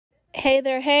Hey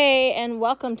there, hey, and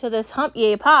welcome to this Hump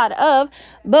Yay pod of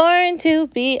Born to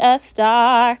Be a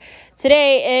Star.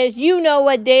 Today is, you know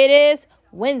what day it is,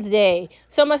 Wednesday.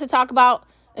 So much to talk about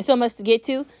and so much to get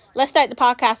to. Let's start the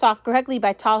podcast off correctly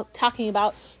by talking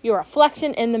about your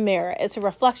reflection in the mirror. It's a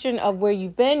reflection of where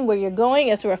you've been, where you're going.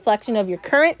 It's a reflection of your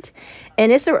current,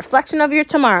 and it's a reflection of your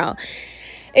tomorrow.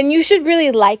 And you should really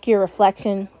like your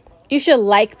reflection. You should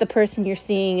like the person you're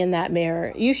seeing in that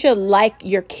mirror. You should like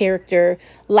your character,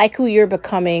 like who you're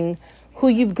becoming, who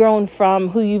you've grown from,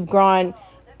 who you've grown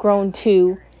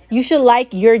to. You should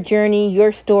like your journey,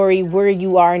 your story, where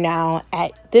you are now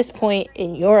at this point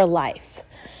in your life.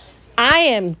 I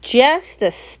am just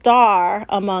a star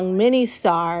among many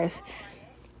stars,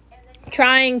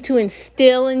 trying to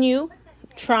instill in you,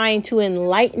 trying to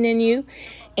enlighten in you,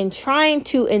 and trying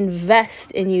to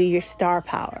invest in you your star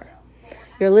power.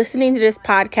 You're listening to this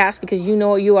podcast because you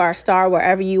know you are a star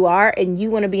wherever you are and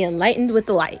you want to be enlightened with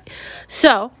the light.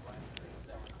 So,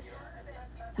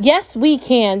 yes, we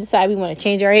can decide we want to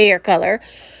change our hair color,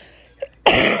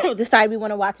 decide we want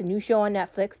to watch a new show on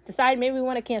Netflix, decide maybe we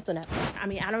want to cancel Netflix. I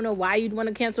mean, I don't know why you'd want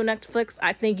to cancel Netflix.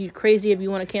 I think you're crazy if you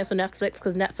want to cancel Netflix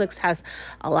because Netflix has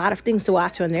a lot of things to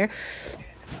watch on there.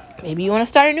 Maybe you want to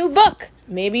start a new book.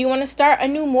 Maybe you want to start a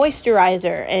new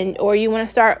moisturizer, or you want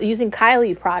to start using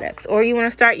Kylie products, or you want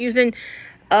to start using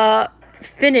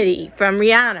Finity from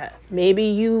Rihanna. Maybe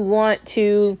you want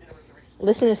to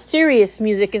listen to serious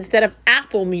music instead of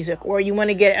Apple Music, or you want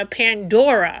to get a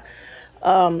Pandora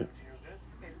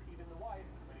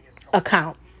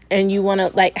account and you want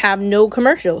to have no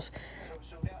commercials.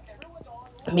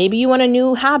 Maybe you want a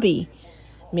new hobby.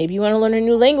 Maybe you want to learn a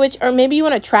new language, or maybe you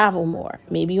want to travel more.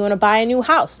 Maybe you want to buy a new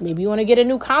house. Maybe you want to get a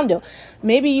new condo.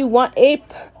 Maybe you want a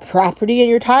property and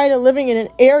you're tired of living in an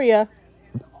area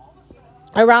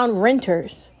around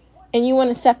renters and you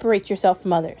want to separate yourself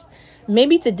from others.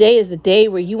 Maybe today is the day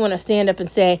where you want to stand up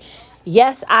and say,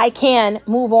 yes, I can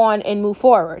move on and move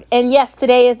forward. And yes,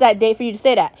 today is that day for you to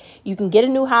say that. You can get a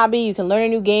new hobby, you can learn a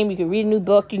new game, you can read a new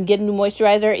book, you can get a new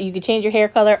moisturizer, you can change your hair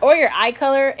color or your eye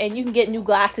color, and you can get new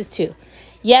glasses too.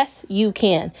 Yes, you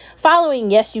can.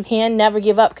 Following yes, you can, never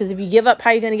give up, because if you give up,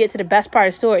 how are you going to get to the best part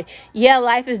of the story? Yeah,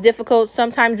 life is difficult.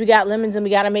 Sometimes we got lemons and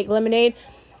we got to make lemonade.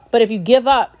 But if you give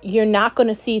up, you're not going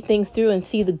to see things through and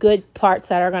see the good parts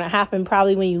that are going to happen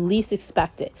probably when you least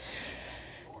expect it.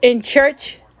 In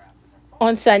church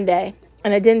on Sunday,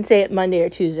 and I didn't say it Monday or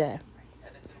Tuesday,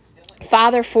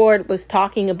 Father Ford was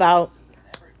talking about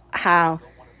how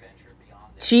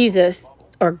Jesus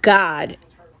or God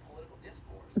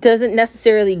doesn't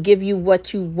necessarily give you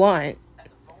what you want,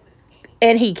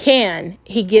 and he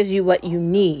gives you what you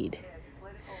need.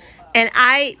 And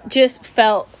I just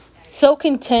felt so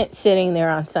content sitting there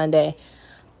on Sunday.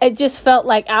 It just felt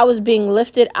like I was being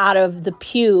lifted out of the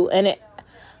pew, and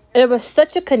it was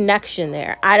such a connection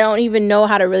there. I don't even know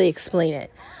how to really explain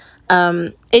it.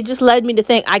 It just led me to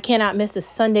think I cannot miss a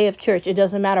Sunday of church. It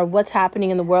doesn't matter what's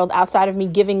happening in the world outside of me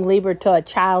giving labor to a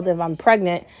child if I'm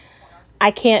pregnant. I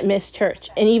can't miss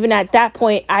church. And even at that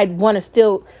point, I'd want to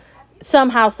still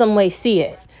somehow, some way see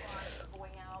it.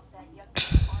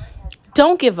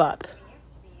 Don't give up.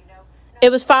 It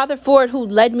was Father Ford who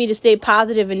led me to stay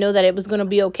positive and know that it was going to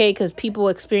be okay because people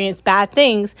experience bad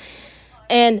things.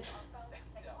 And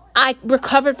I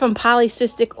recovered from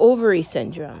polycystic ovary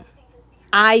syndrome.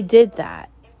 I did that.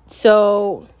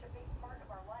 So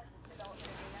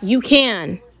you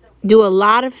can do a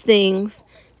lot of things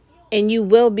and you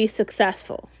will be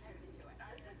successful.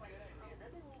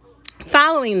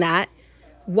 Following that,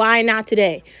 why not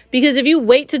today? Because if you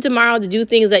wait till tomorrow to do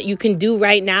things that you can do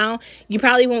right now, you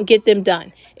probably won't get them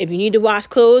done. If you need to wash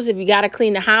clothes, if you got to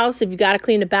clean the house, if you got to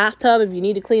clean the bathtub, if you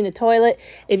need to clean the toilet,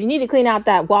 if you need to clean out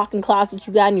that walk-in closet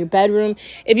you got in your bedroom,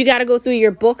 if you got to go through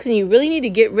your books and you really need to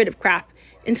get rid of crap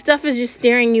and stuff is just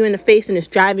staring you in the face and it's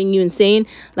driving you insane.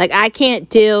 Like, I can't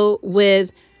deal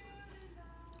with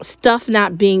stuff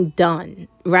not being done,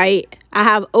 right? I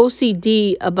have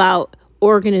OCD about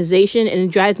organization and it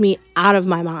drives me out of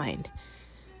my mind.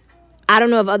 I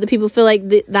don't know if other people feel like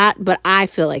that, but I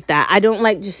feel like that. I don't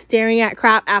like just staring at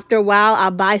crap. After a while, I'll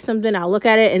buy something, I'll look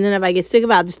at it, and then if I get sick of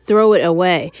it, I'll just throw it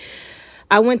away.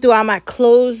 I went through all my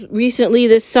clothes recently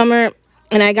this summer,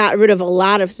 and I got rid of a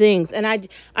lot of things. And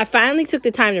I finally took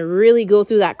the time to really go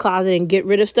through that closet and get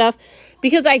rid of stuff,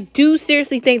 because I do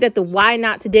seriously think that the why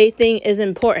not today thing is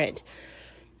important.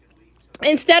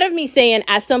 Instead of me saying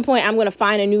at some point I'm going to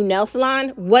find a new nail salon,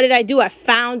 what did I do? I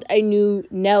found a new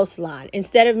nail salon.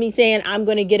 Instead of me saying I'm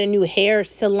going to get a new hair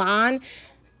salon,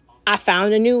 I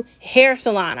found a new hair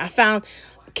salon. I found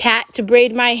Kat to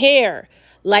braid my hair.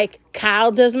 Like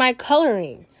Kyle does my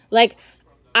coloring. Like,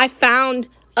 I found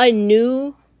a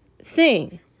new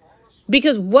thing.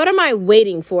 Because what am I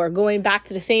waiting for? Going back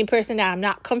to the same person that I'm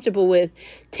not comfortable with,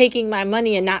 taking my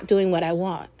money and not doing what I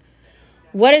want.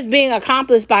 What is being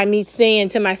accomplished by me saying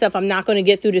to myself, I'm not going to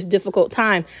get through this difficult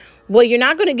time? Well, you're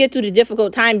not going to get through the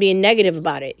difficult time being negative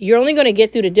about it. You're only going to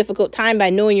get through the difficult time by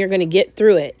knowing you're going to get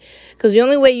through it. Because the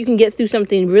only way you can get through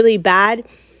something really bad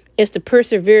is to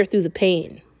persevere through the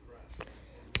pain.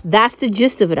 That's the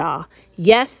gist of it all.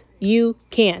 Yes, you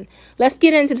can. Let's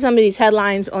get into some of these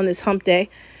headlines on this hump day.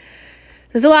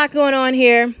 There's a lot going on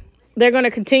here. They're going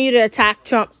to continue to attack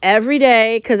Trump every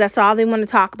day because that's all they want to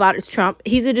talk about is Trump.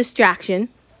 He's a distraction.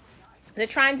 They're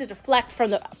trying to deflect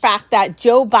from the fact that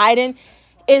Joe Biden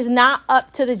is not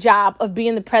up to the job of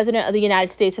being the president of the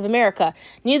United States of America.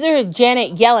 Neither is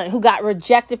Janet Yellen, who got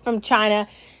rejected from China.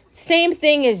 Same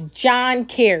thing as John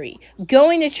Kerry,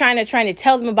 going to China, trying to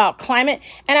tell them about climate.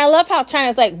 And I love how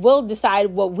China's like, we'll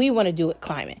decide what we want to do with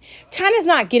climate. China's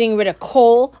not getting rid of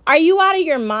coal. Are you out of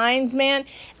your minds, man?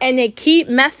 And they keep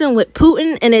messing with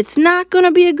Putin, and it's not going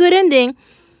to be a good ending.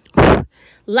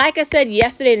 Like I said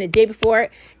yesterday and the day before,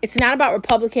 it's not about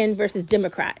Republican versus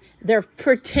Democrat. They're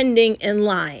pretending and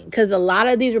lying because a lot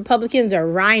of these Republicans are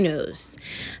rhinos.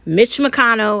 Mitch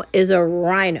McConnell is a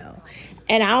rhino.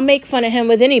 And I'll make fun of him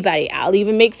with anybody. I'll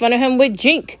even make fun of him with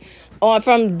Jink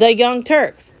from the Young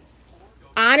Turks.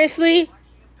 Honestly,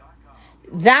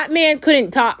 that man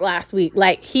couldn't talk last week.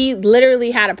 Like, he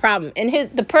literally had a problem. And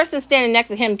the person standing next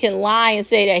to him can lie and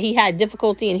say that he had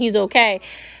difficulty and he's okay.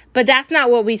 But that's not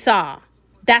what we saw.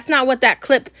 That's not what that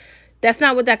clip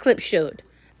showed.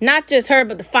 Not just her,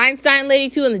 but the Feinstein lady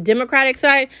too on the Democratic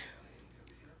side.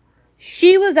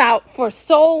 She was out for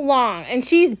so long and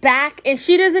she's back and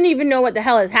she doesn't even know what the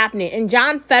hell is happening. And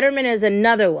John Fetterman is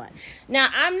another one. Now,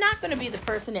 I'm not going to be the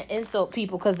person to insult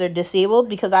people because they're disabled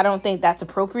because I don't think that's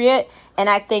appropriate. And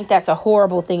I think that's a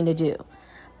horrible thing to do.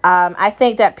 I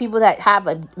think that people that have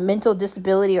a mental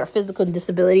disability or physical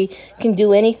disability can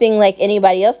do anything like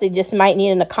anybody else. They just might need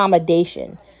an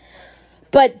accommodation.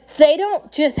 But they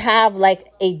don't just have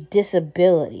like a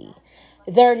disability.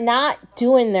 They're not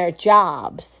doing their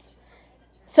jobs.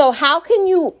 So how can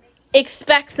you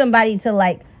expect somebody to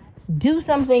like do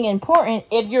something important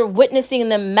if you're witnessing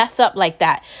them mess up like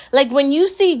that? Like when you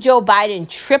see Joe Biden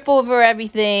trip over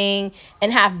everything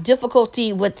and have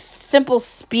difficulty with simple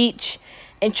speech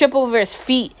and trip over his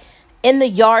feet in the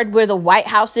yard where the White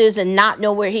House is and not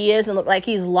know where he is and look like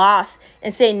he's lost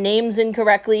and say names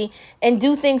incorrectly and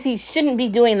do things he shouldn't be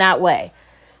doing that way.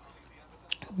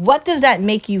 What does that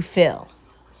make you feel?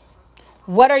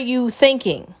 What are you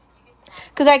thinking?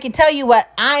 Because I can tell you what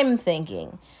I'm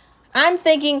thinking. I'm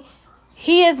thinking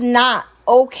he is not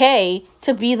okay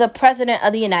to be the president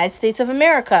of the United States of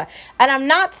America. And I'm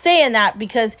not saying that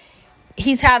because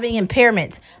he's having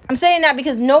impairments. I'm saying that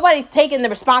because nobody's taking the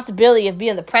responsibility of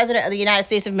being the president of the United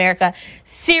States of America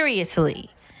seriously.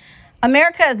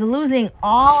 America is losing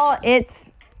all its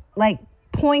like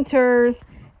pointers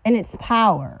and its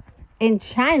power. And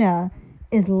China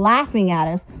is laughing at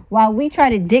us while we try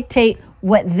to dictate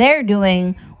what they're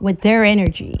doing with their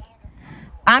energy.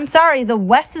 I'm sorry, the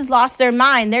West has lost their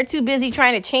mind. They're too busy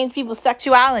trying to change people's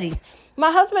sexualities.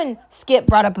 My husband, Skip,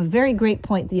 brought up a very great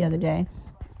point the other day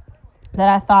that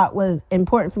I thought was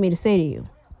important for me to say to you.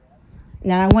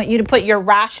 Now, I want you to put your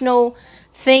rational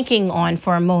thinking on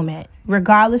for a moment,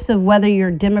 regardless of whether you're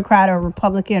Democrat or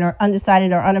Republican or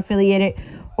undecided or unaffiliated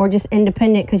or just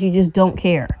independent because you just don't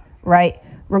care, right?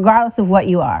 Regardless of what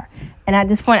you are. And at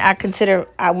this point, I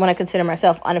want to consider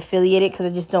myself unaffiliated because I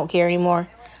just don't care anymore.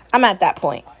 I'm at that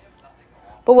point.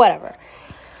 But whatever.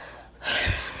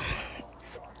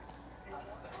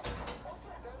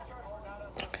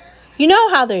 You know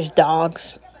how there's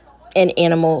dogs and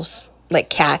animals like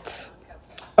cats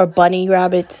or bunny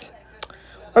rabbits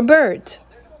or birds?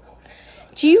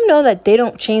 Do you know that they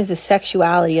don't change the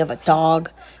sexuality of a dog?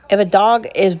 If a dog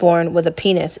is born with a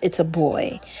penis, it's a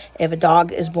boy. If a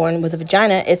dog is born with a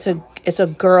vagina, it's a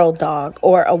girl dog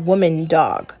or a woman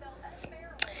dog.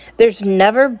 There's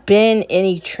never been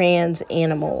any trans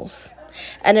animals.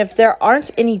 And if there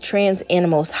aren't any trans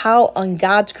animals, how on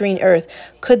God's green earth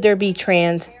could there be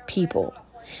trans people?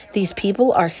 These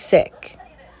people are sick.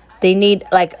 They need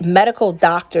like medical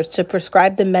doctors to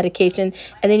prescribe them medication,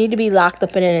 and they need to be locked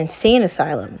up in an insane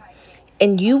asylum.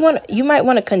 And you might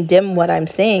want to condemn what I'm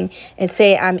saying and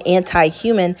say I'm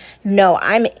anti-human. No,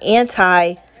 I'm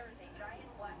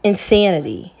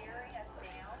anti-insanity.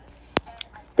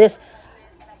 This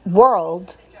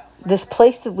world, this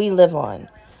place that we live on,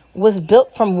 was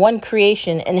built from one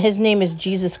creation, and his name is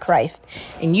Jesus Christ.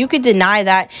 And you could deny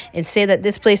that and say that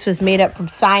this place was made up from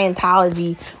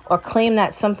Scientology, or claim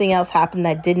that something else happened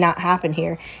that did not happen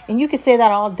here. And you could say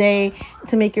that all day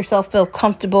to make yourself feel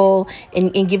comfortable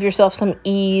and give yourself some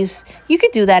ease. You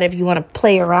could do that if you want to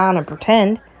play around and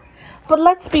pretend. But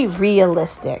let's be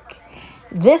realistic.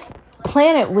 This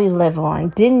planet we live on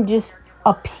didn't just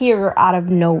appear out of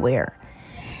nowhere.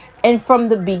 And from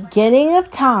the beginning of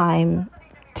time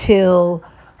till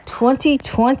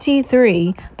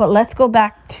 2023, but let's go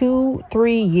back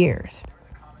 2-3 years,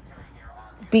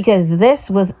 because this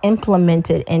was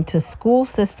implemented into school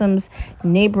systems,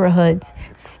 neighborhoods,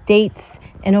 states,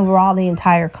 and overall the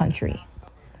entire country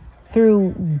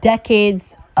through decades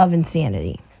of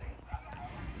insanity.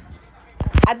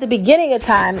 At the beginning of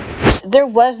time, there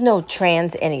was no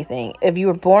trans anything. If you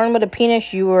were born with a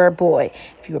penis, you were a boy.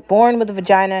 If you were born with a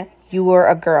vagina, you were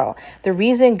a girl. The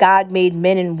reason God made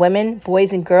men and women,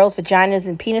 boys and girls, vaginas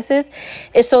and penises,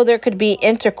 is so there could be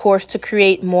intercourse to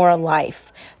create more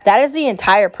life. That is the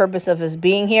entire purpose of us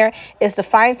being here, is to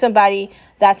find somebody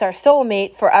that's our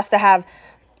soulmate for us to have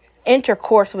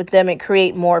intercourse with them and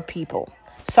create more people.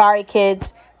 Sorry,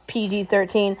 kids.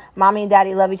 PG-13. Mommy and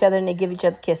daddy love each other and they give each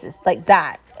other kisses. Like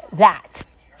that.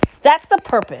 That's the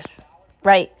purpose.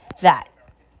 Right? That.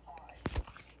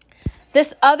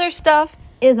 This other stuff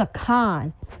is a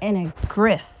con and a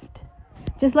grift.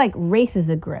 Just like race is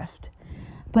a grift.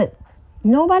 But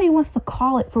nobody wants to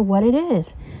call it for what it is.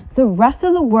 The rest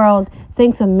of the world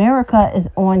thinks America is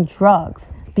on drugs,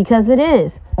 because it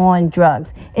is on drugs.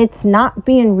 It's not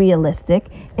being realistic.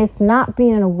 It's not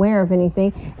being aware of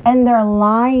anything. And they're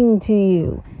lying to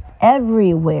you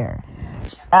everywhere.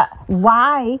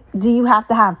 Why do you have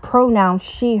to have pronouns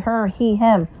she, her, he,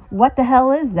 him? What the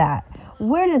hell is that?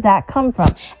 Where did that come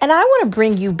from? And I want to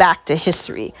bring you back to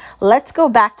history. Let's go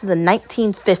back to the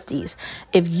 1950s.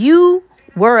 If you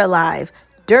were alive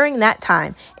during that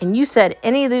time and you said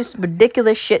any of this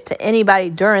ridiculous shit to anybody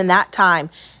during that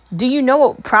time, do you know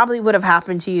what probably would have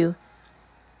happened to you?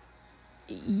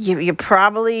 You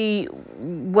probably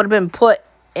would have been put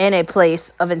in a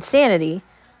place of insanity.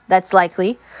 That's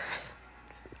likely.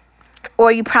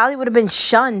 Or you probably would have been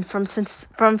shunned from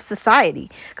society,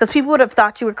 because people would have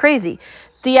thought you were crazy.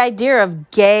 The idea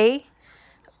of gay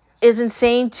is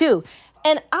insane too.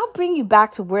 And I'll bring you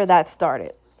back to where that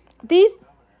started. These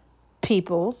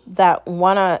people that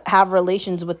want to have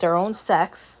relations with their own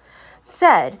sex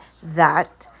said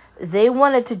that they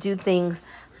wanted to do things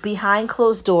behind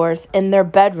closed doors in their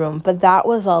bedroom, but that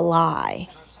was a lie.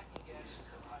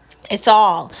 It's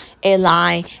all a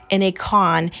lie and a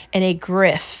con and a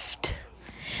grift.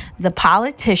 The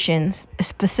politicians,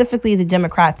 specifically the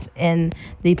Democrats and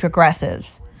the progressives,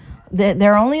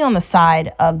 they're only on the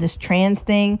side of this trans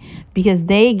thing because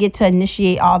they get to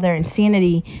initiate all their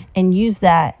insanity and use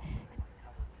that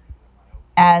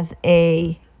as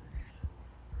they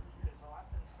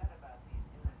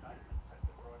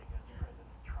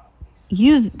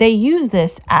use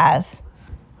this as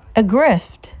a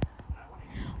grift.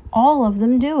 All of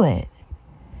them do it.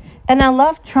 And I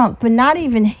love Trump, but not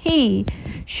even he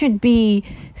should be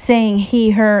saying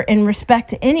he, her in respect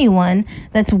to anyone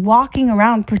that's walking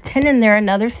around pretending they're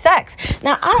another sex.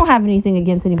 Now, I don't have anything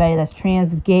against anybody that's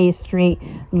trans, gay, straight,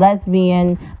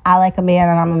 lesbian, I like a man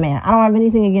and I'm a man. I don't have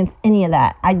anything against any of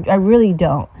that. I really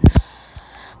don't.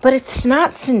 But it's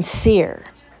not sincere.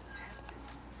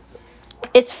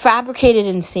 It's fabricated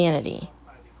insanity.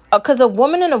 Because a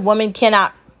woman and a woman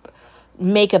cannot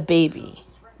make a baby.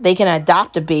 They can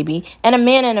adopt a baby, and a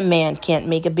man can't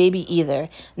make a baby either.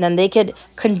 And then they could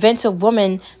convince a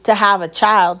woman to have a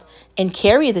child and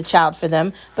carry the child for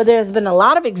them. But there's been a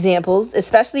lot of examples,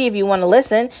 especially if you want to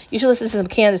listen, you should listen to some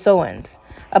Candace Owens,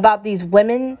 about these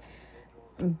women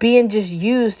being just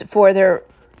used for their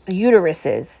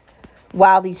uteruses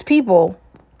while these people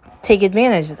take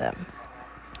advantage of them.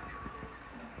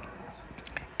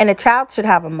 And a child should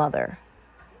have a mother.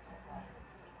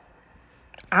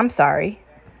 I'm sorry.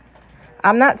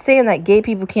 I'm not saying that gay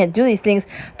people can't do these things,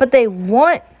 but they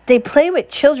play with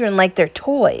children like they're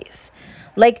toys.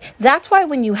 Like, that's why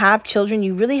when you have children,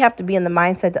 you really have to be in the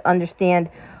mindset to understand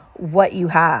what you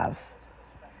have.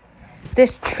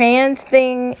 This trans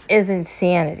thing is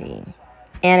insanity,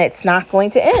 and it's not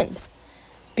going to end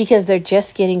because they're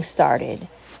just getting started.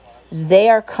 They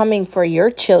are coming for your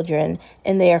children,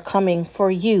 and they are coming for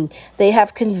you. They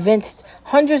have convinced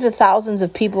hundreds of thousands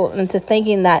of people into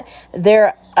thinking that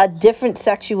they're a different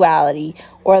sexuality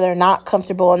or they're not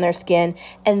comfortable in their skin,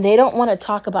 and they don't want to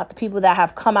talk about the people that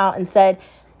have come out and said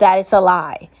that it's a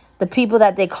lie, The people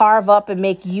that they carve up and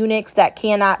make eunuchs that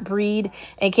cannot breed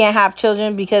and can't have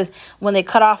children because when they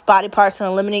cut off body parts and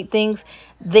eliminate things,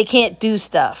 they can't do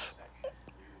stuff.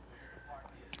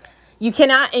 You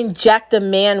cannot inject a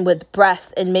man with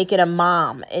breast and make it a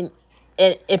mom and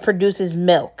it produces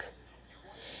milk.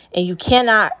 And you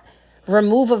cannot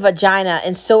remove a vagina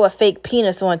and sew a fake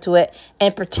penis onto it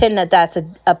and pretend that that's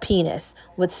a penis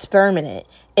with sperm in it.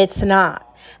 It's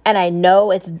not. And I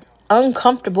know it's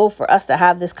uncomfortable for us to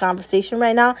have this conversation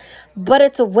right now, but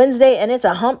it's a Wednesday and it's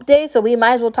a hump day, so we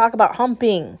might as well talk about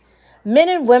humping. Men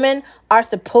and women are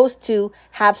supposed to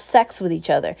have sex with each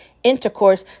other,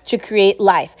 intercourse to create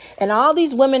life. And all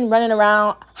these women running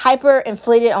around hyper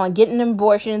inflated on getting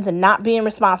abortions and not being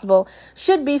responsible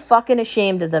should be fucking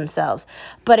ashamed of themselves.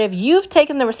 But if you've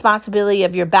taken the responsibility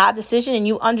of your bad decision and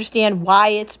you understand why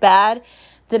it's bad,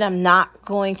 then I'm not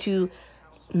going to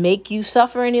make you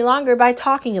suffer any longer by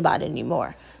talking about it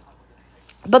anymore.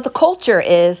 But the culture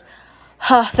is,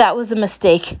 that was a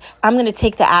mistake. I'm going to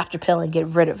take the after pill and get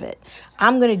rid of it.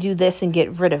 I'm going to do this and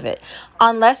get rid of it.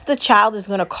 Unless the child is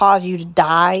going to cause you to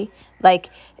die, like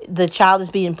the child is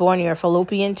being born in your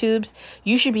fallopian tubes,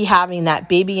 you should be having that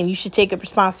baby and you should take a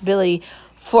responsibility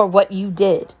for what you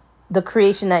did, the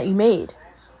creation that you made.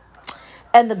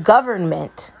 And the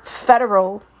government,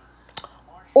 federal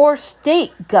or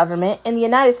state government in the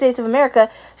United States of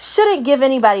America shouldn't give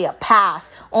anybody a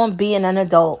pass on being an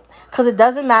adult. Because it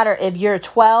doesn't matter if you're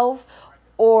 12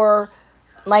 or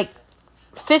like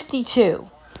 52,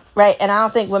 right? And I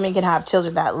don't think women can have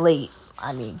children that late.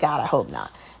 I mean, God, I hope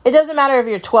not. It doesn't matter if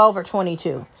you're 12 or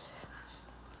 22.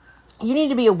 You need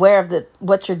to be aware of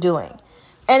what you're doing.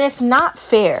 And it's not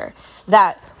fair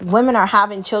that women are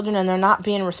having children and they're not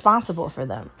being responsible for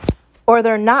them. Or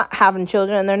they're not having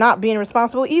children and they're not being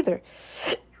responsible either.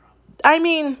 I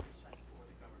mean,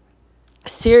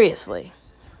 seriously.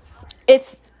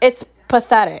 It's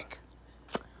pathetic.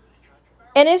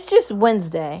 And it's just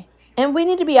Wednesday. And we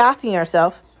need to be asking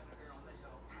ourselves,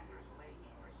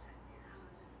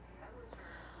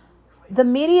 the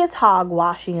media is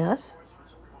hogwashing us.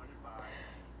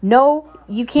 No,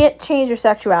 you can't change your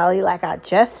sexuality like I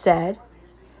just said.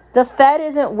 The Fed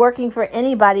isn't working for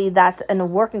anybody that's in the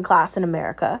working class in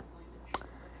America.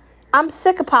 I'm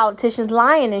sick of politicians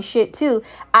lying and shit too,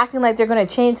 acting like they're going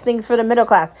to change things for the middle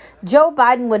class. Joe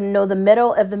Biden wouldn't know the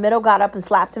middle if the middle got up and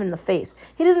slapped him in the face.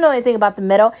 He doesn't know anything about the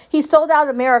middle. He sold out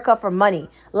America for money,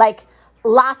 like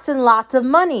lots and lots of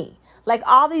money. Like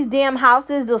all these damn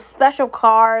houses, those special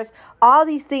cars, all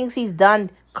these things he's done,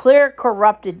 clear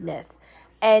corruptedness.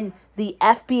 And the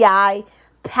FBI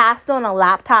passed on a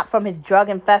laptop from his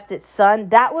drug-infested son.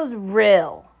 That was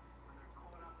real.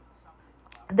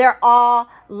 They're all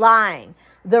lying.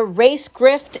 The race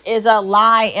grift is a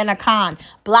lie and a con.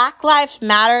 Black Lives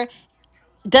Matter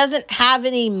doesn't have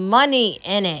any money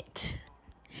in it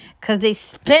because they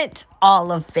spent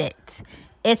all of it.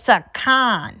 It's a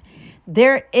con.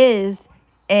 There is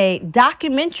a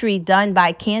documentary done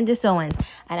by Candace Owens,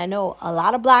 and I know a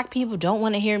lot of black people don't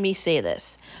want to hear me say this.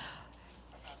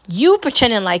 You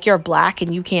pretending like you're black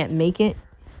and you can't make it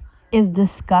is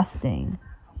disgusting.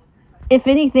 If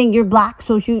anything, you're black,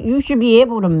 so you should be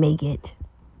able to make it.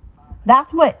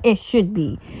 That's what it should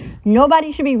be.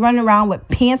 Nobody should be running around with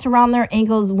pants around their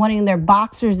ankles, wanting their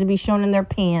boxers to be shown in their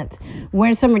pants,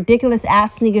 wearing some ridiculous ass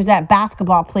sneakers that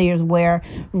basketball players wear,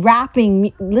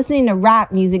 rapping, listening to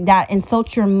rap music that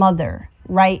insults your mother,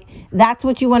 right? That's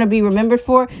what you want to be remembered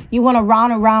for? You want to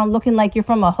run around looking like you're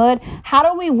from a hood? How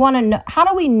do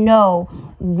we know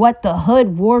what the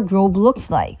hood wardrobe looks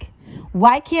like?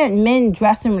 Why can't men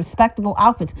dress in respectable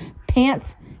outfits? Pants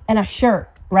and a shirt,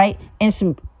 right? And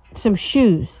some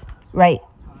shoes, right?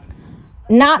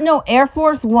 Not no Air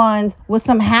Force Ones with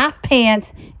some half pants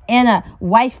and a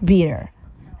wife beater.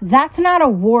 That's not a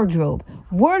wardrobe.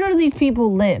 Where do these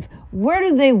people live? Where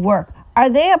do they work? Are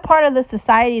they a part of the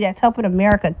society that's helping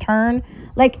America turn?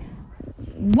 Like,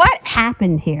 what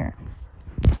happened here?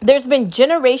 There's been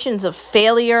generations of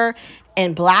failure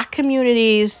in black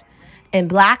communities, in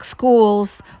black schools,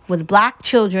 with black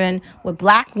children, with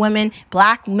black women,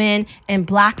 black men, and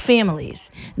black families.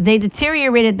 They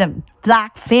deteriorated the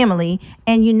black family,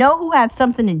 and you know who had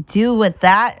something to do with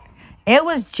that? It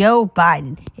was Joe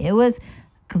Biden. It was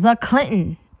the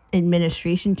Clinton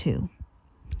administration too.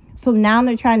 So now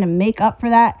they're trying to make up for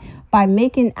that by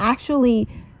making actually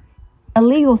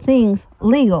illegal things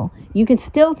legal. You can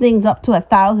steal things up to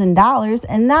 $1,000,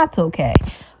 and that's okay.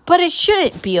 But it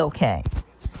shouldn't be okay.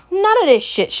 None of this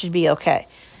shit should be okay.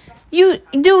 You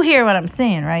do hear what I'm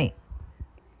saying, right?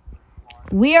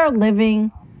 We are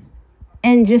living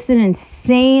in just an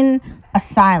insane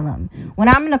asylum. When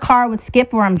I'm in a car with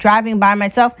Skip or I'm driving by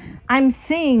myself, I'm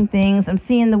seeing things. I'm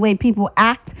seeing the way people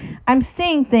act. I'm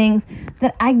seeing things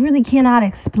that I really cannot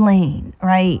explain,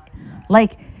 right?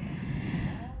 Like,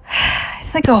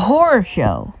 it's like a horror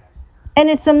show. And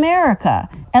it's America.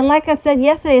 And like I said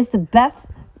yesterday, it's the best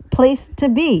place to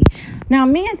be. Now,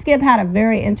 me and Skip had a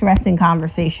very interesting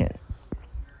conversation.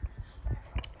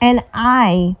 And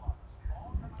I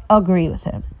agree with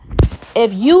him.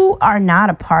 If you are not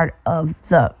a part of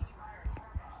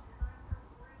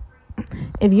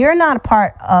if you're not a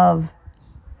part of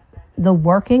the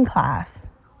working class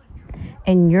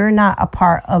and you're not a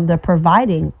part of the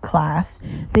providing class,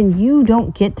 then you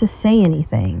don't get to say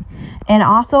anything. And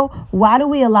also, why do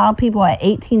we allow people at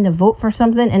 18 to vote for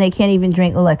something and they can't even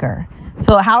drink liquor?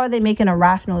 So how are they making a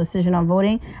rational decision on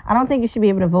voting? I don't think you should be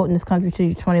able to vote in this country till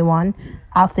you're 21.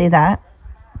 I'll say that.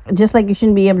 Just like you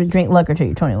shouldn't be able to drink liquor till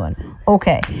you're 21.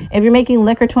 Okay. If you're making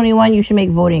liquor 21, you should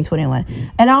make voting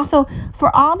 21. And also,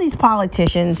 for all these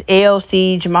politicians,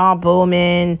 AOC, Jamal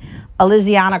Bowman,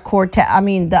 Elysiana Cortez,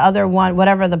 the other one,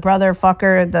 whatever, the brother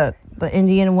fucker, the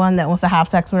Indian one that wants to have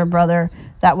sex with her brother,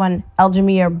 that one,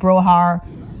 Eljamir Brohar,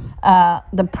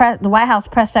 the White House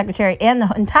press secretary, and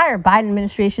the entire Biden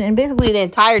administration, and basically the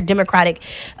entire Democratic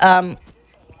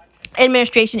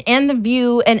administration, and The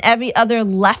View, and every other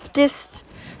leftist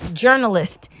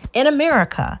journalist in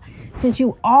America. Since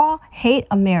you all hate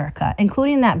America,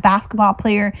 including that basketball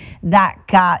player that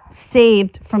got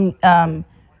saved from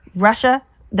Russia,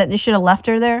 that they should have left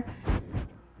her there.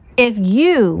 If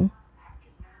you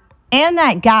and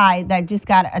that guy that just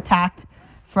got attacked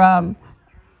from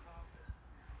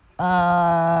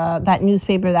that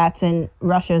newspaper that's in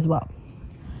Russia as well.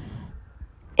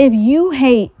 If you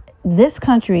hate this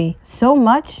country so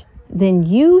much, then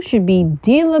you should be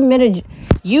delimited.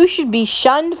 You should be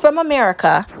shunned from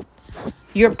America.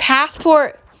 Your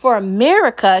passport for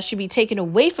America should be taken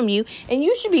away from you, and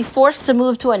you should be forced to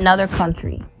move to another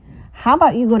country. How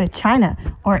about you go to China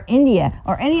or India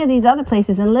or any of these other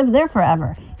places and live there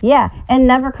forever? Yeah, and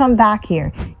never come back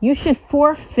here. You should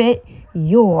forfeit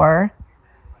your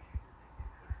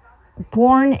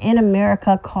Born in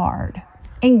America card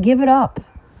and give it up.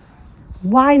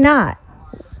 Why not?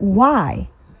 Why?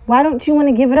 Why don't you want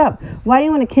to give it up? Why do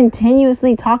you want to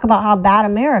continuously talk about how bad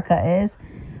America is,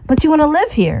 but you want to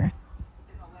live here?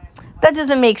 That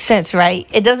doesn't make sense, right?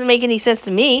 It doesn't make any sense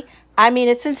to me.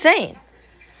 It's insane.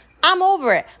 I'm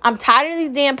over it. I'm tired of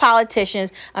these damn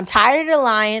politicians. I'm tired of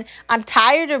lying. I'm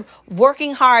tired of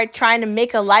working hard trying to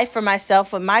make a life for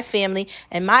myself, with my family,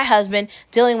 and my husband,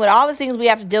 dealing with all the things we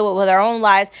have to deal with our own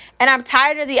lives. And I'm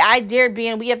tired of the idea of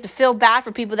being we have to feel bad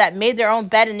for people that made their own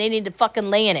bed and they need to fucking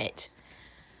lay in it.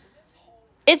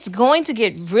 It's going to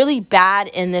get really bad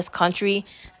in this country,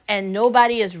 and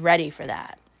nobody is ready for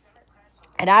that.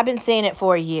 And I've been saying it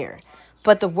for a year.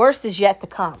 But the worst is yet to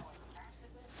come.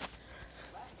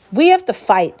 We have to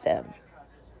fight them.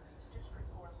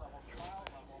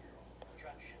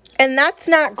 And that's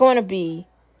not going to be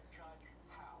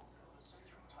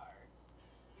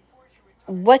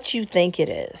what you think it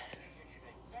is.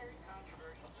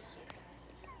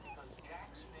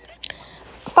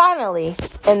 Finally,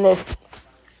 in this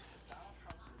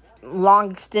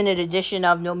long extended edition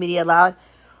of No Media Allowed,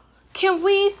 can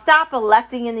we stop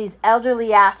electing in these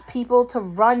elderly ass people to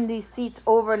run these seats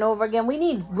over and over again? We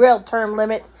need real term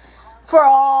limits for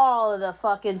all of the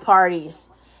fucking parties.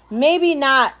 Maybe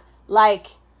not like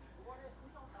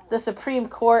the Supreme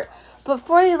Court, but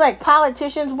for these like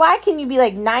politicians, why can you be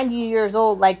like 90 years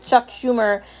old like Chuck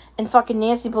Schumer and fucking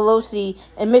Nancy Pelosi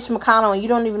and Mitch McConnell and you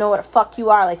don't even know what the fuck you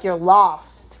are, like you're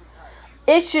lost?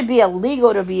 It should be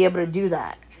illegal to be able to do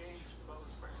that.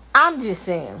 I'm just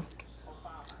saying.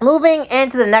 Moving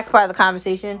into the next part of the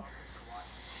conversation.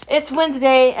 It's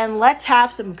Wednesday and let's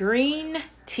have some green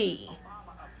tea.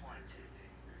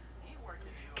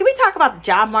 Can we talk about the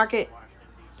job market?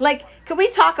 Like, can we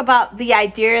talk about the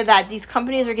idea that these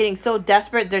companies are getting so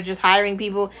desperate they're just hiring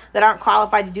people that aren't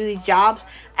qualified to do these jobs?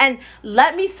 And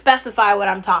let me specify what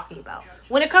I'm talking about.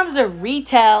 When it comes to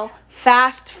retail,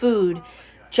 fast food,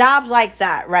 jobs like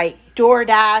that, right?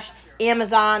 DoorDash,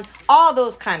 Amazon, all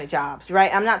those kind of jobs,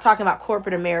 right? I'm not talking about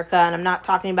corporate America, and I'm not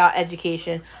talking about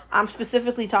education. I'm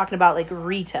specifically talking about like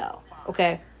retail,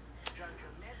 okay?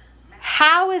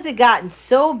 How has it gotten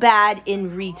so bad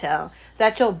in retail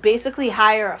that you'll basically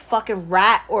hire a fucking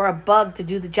rat or a bug to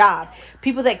do the job?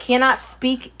 People that cannot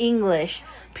speak English,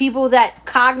 people that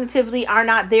cognitively are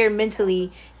not there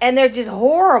mentally, and they're just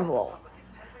horrible.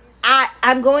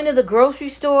 I'm going to the grocery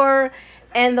store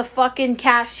and the fucking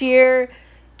cashier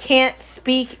can't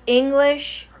speak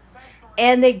English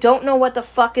and they don't know what the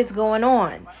fuck is going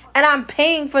on. and I'm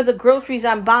paying for the groceries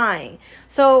I'm buying.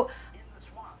 So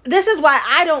this is why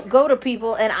I don't go to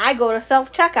people and I go to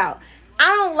self-checkout.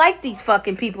 I don't like these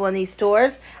fucking people in these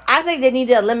stores. I think they need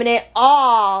to eliminate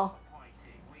all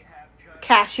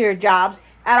cashier jobs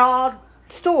at all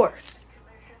stores.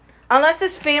 Unless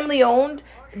it's family owned,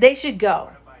 they should go.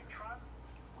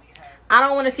 I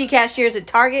don't want to see cashiers at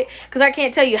Target because I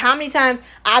can't tell you how many times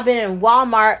I've been in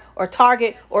Walmart or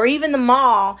Target or even the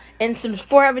mall in some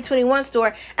Forever 21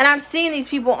 store and I'm seeing these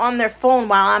people on their phone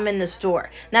while I'm in the store.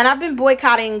 Now, I've been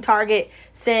boycotting Target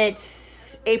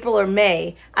since April or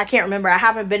May. I can't remember. I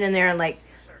haven't been in there in like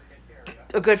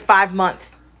a good 5 months,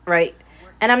 right?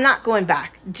 And I'm not going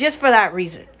back just for that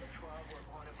reason.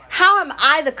 How am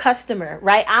I the customer,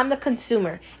 right? I'm the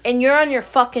consumer and you're on your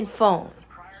fucking phone.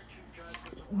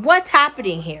 What's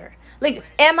happening here? Like,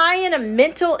 am I in a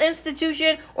mental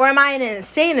institution or am I in an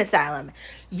insane asylum?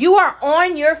 You are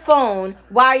on your phone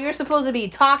while you're supposed to be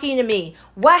talking to me.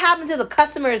 What happened to the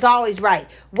customer is always right?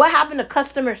 What happened to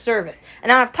customer service?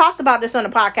 And I've talked about this on the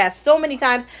podcast so many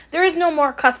times. There is no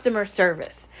more customer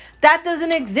service. That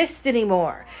doesn't exist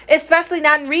anymore, especially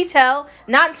not in retail,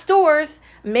 not in stores.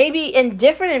 Maybe in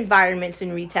different environments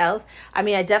in retails. I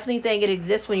mean, I definitely think it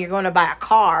exists when you're going to buy a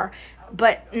car,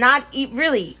 but not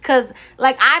really. Because,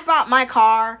 like, I bought my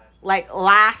car, like,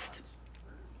 last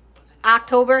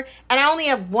October, and I only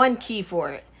have one key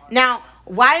for it. Now,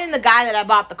 why didn't the guy that I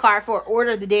bought the car for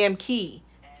order the damn key?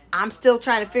 I'm still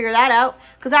trying to figure that out,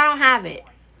 because I don't have it.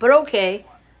 But okay,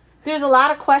 there's a lot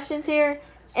of questions here,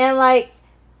 and, like,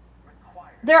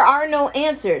 there are no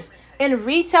answers. In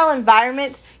retail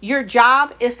environments, your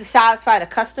job is to satisfy the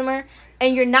customer,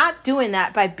 and you're not doing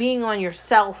that by being on your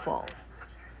cell phone.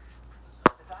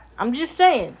 I'm just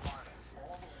saying.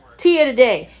 Tia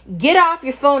today, get off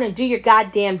your phone and do your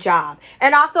goddamn job.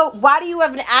 And also, why do you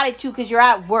have an attitude because you're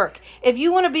at work? If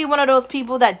you want to be one of those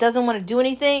people that doesn't want to do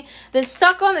anything, then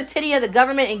suck on the titty of the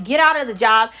government and get out of the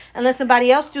job and let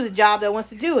somebody else do the job that wants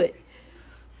to do it.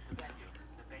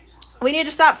 We need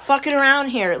to stop fucking around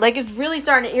here. Like, it's really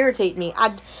starting to irritate me.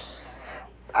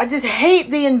 I just hate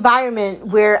the environment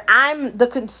where I'm the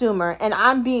consumer and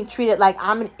I'm being treated like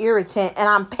I'm an irritant and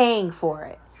I'm paying for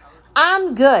it.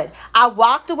 I'm good. I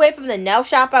walked away from the nail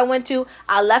shop I went to.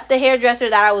 I left the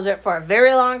hairdresser that I was at for a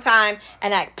very long time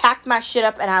and I packed my shit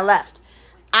up and I left.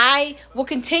 I will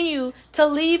continue to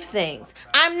leave things.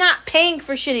 I'm not paying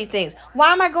for shitty things.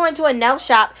 Why am I going to a nail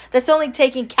shop that's only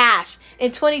taking cash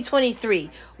in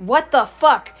 2023? What the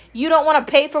fuck? You don't want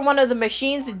to pay for one of the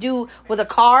machines to do with a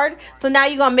card? So now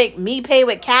you're going to make me pay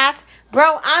with cash?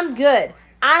 Bro, I'm good.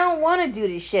 I don't want to do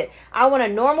this shit. I want a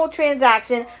normal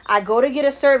transaction. I go to get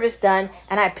a service done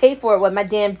and I pay for it with my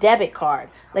damn debit card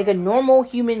like a normal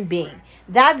human being.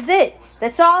 That's it.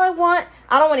 That's all I want.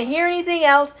 I don't want to hear anything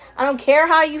else. I don't care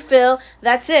how you feel.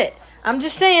 That's it. I'm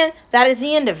just saying that is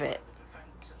the end of it.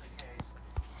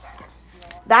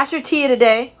 That's your tea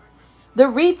today. The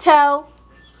retail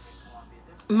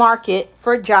market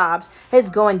for jobs is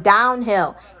going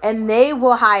downhill and they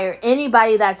will hire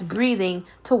anybody that's breathing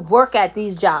to work at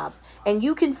these jobs. And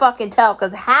you can fucking tell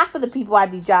because half of the people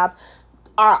at these jobs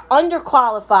are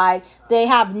underqualified. They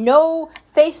have no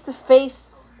face-to-face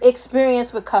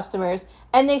experience with customers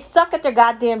and they suck at their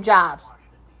goddamn jobs.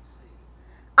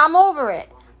 I'm over it.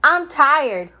 I'm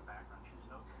tired.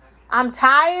 I'm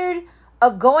tired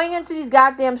of going into these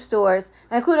goddamn stores,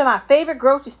 including my favorite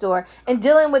grocery store, and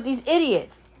dealing with these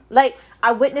idiots. Like,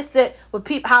 I witnessed it with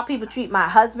how people treat my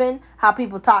husband, how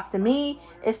people talk to me.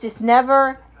 It's just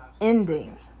never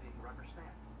ending.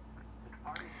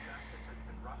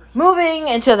 Moving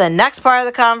into the next part of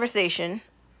the conversation.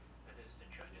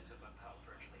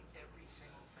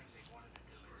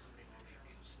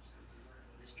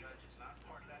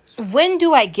 When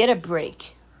do I get a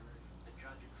break?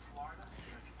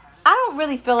 I don't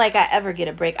really feel like I ever get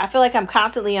a break. I feel like I'm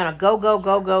constantly on a go, go,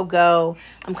 go, go, go.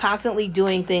 I'm constantly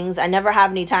doing things. I never have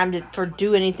any time to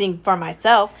do anything for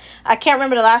myself. I can't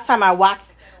remember the last time I watched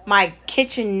my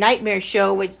kitchen nightmare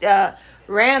show with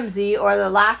Ramsey or the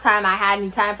last time I had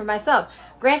any time for myself.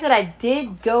 Granted, I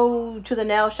did go to the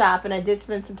nail shop and I did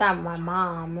spend some time with my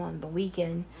mom on the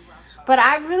weekend. But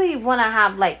I really want to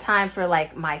have, like, time for,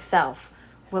 like, myself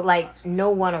with, like, no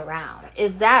one around.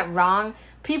 Is that wrong?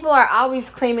 People are always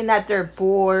claiming that they're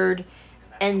bored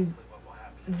and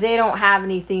they don't have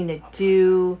anything to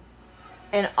do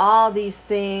and all these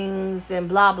things and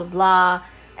blah, blah, blah.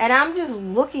 And I'm just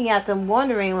looking at them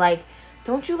wondering, like,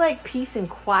 don't you like peace and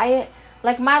quiet?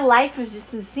 Like, my life is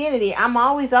just insanity. I'm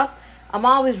always up. I'm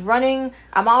always running.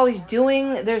 I'm always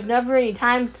doing. There's never any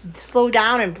time to slow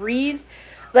down and breathe.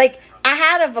 Like, I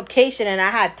had a vacation and I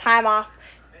had time off.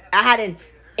 I had an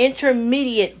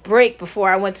intermediate break before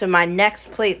I went to my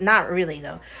next place. Not really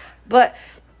though, but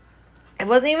it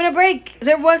wasn't even a break.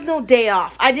 There was no day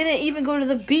off. I didn't even go to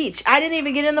the beach. I didn't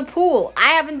even get in the pool. I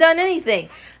haven't done anything.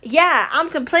 Yeah,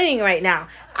 I'm complaining right now.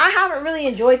 I haven't really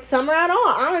enjoyed summer at all,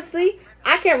 honestly.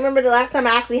 I can't remember the last time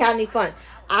I actually had any fun.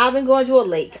 I haven't gone to a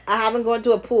lake. I haven't gone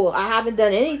to a pool. I haven't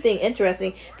done anything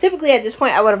interesting. Typically, at this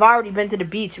point, I would have already been to the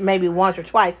beach maybe once or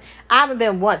twice. I haven't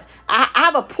been once. I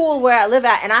have a pool where I live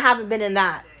at, and I haven't been in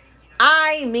that.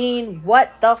 I mean,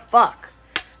 what the fuck?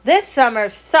 This summer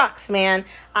sucks, man.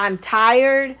 I'm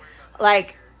tired.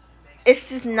 Like, it's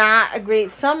just not a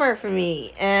great summer for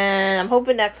me. And I'm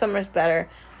hoping next summer's better.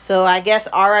 So I guess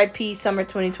RIP summer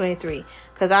 2023.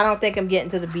 Because I don't think I'm getting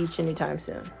to the beach anytime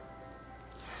soon.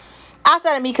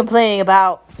 Outside of me complaining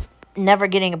about never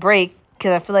getting a break,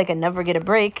 because I feel like I never get a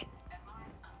break,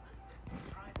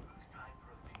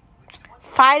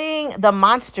 fighting the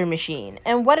monster machine.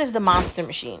 And what is the monster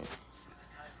machine?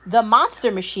 The monster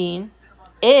machine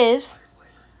is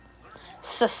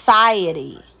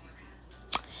society.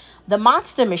 The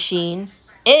monster machine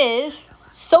is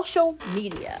social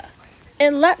media.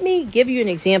 And let me give you an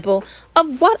example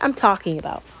of what I'm talking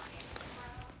about.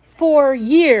 For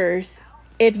years,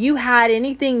 if you had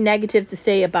anything negative to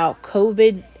say about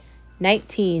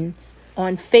COVID-19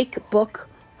 on Facebook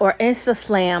or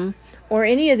Instaslam or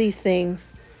any of these things,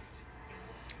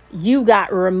 you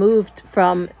got removed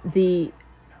from the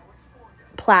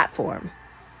platform,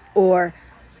 or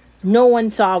no one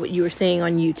saw what you were saying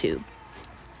on YouTube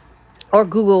or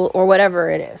Google or whatever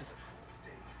it is.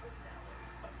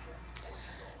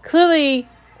 Clearly,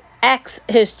 X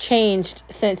has changed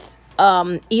since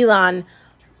Elon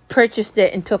purchased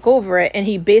it and took over it, and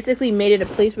he basically made it a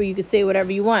place where you could say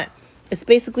whatever you want. It's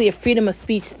basically a freedom of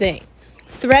speech thing.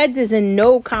 Threads is in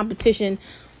no competition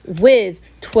with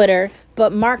Twitter,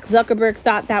 but Mark Zuckerberg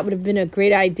thought that would have been a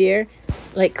great idea.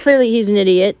 Like, clearly he's an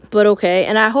idiot, but okay.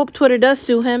 And I hope Twitter does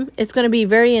sue him. It's going to be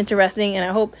very interesting, and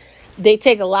I hope they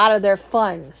take a lot of their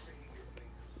funds.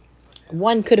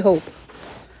 One could hope.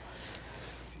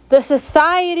 The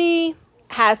society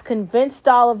has convinced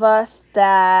all of us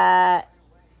that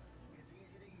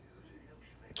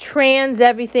trans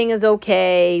everything is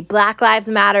okay. Black Lives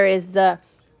Matter is the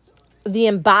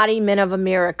embodiment of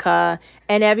America,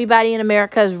 and everybody in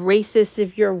America is racist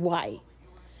if you're white.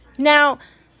 Now,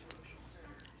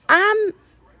 I'm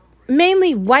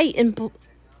mainly white and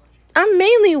I'm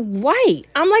mainly white.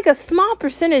 I'm like a small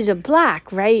percentage of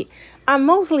black, right? I'm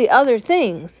mostly other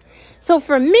things. So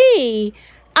for me,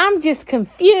 I'm just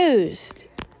confused,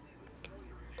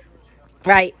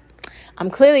 right? I'm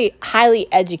clearly highly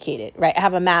educated, right? I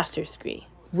have a master's degree.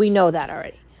 We know that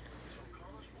already.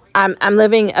 I'm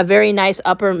living a very nice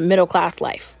upper middle class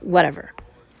life, whatever.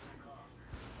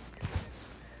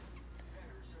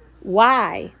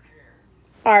 Why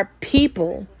are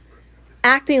people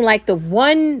acting like the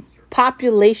one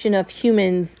population of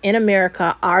humans in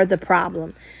America are the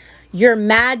problem? You're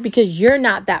mad because you're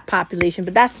not that population,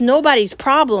 but that's nobody's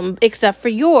problem except for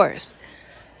yours.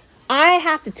 I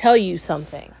have to tell you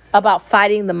something about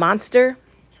fighting the monster.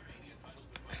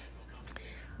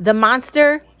 The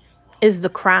monster is the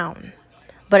crown,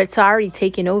 but it's already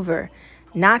taken over.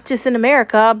 Not just in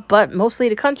America, but mostly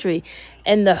the country.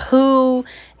 And the WHO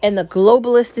and the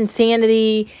globalist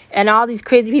insanity and all these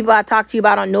crazy people I talk to you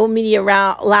about on no media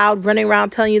loud running around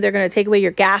telling you they're going to take away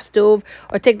your gas stove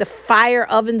or take the fire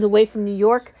ovens away from New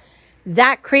York.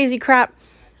 That crazy crap.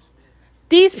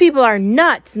 These people are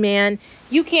nuts, man.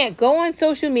 You can't go on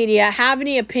social media, have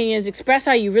any opinions, express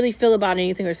how you really feel about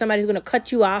anything, or somebody's going to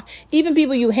cut you off. Even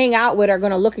people you hang out with are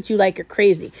going to look at you like you're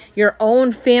crazy. Your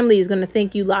own family is going to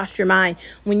think you lost your mind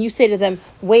when you say to them,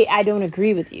 wait, I don't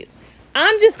agree with you.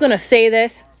 I'm just going to say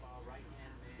this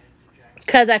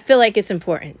because I feel like it's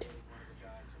important.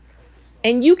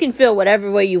 And you can feel whatever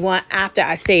way you want after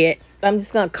I say it. I'm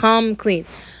just going to come clean.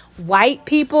 White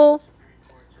people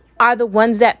are the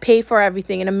ones that pay for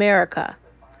everything in America.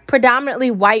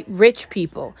 Predominantly white rich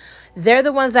people. They're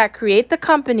the ones that create the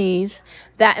companies,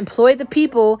 that employ the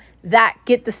people, that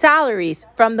get the salaries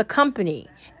from the company.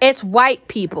 It's white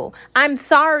people. I'm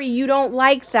sorry you don't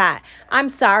like that.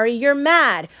 I'm sorry you're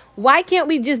mad. Why can't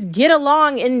we just get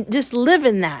along and just live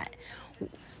in that?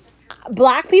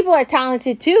 Black people are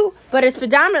talented too, but it's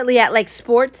predominantly at like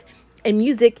sports and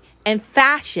music and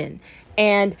fashion.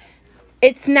 And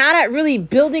it's not at really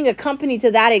building a company to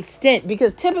that extent,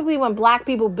 because typically when black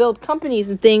people build companies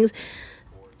and things,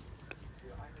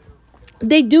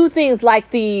 they do things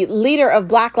like the leader of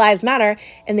Black Lives Matter,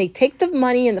 and they take the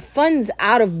money and the funds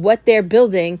out of what they're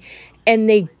building and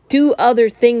they do other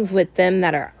things with them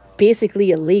that are basically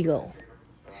illegal.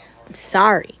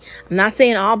 Sorry. I'm not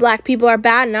saying all black people are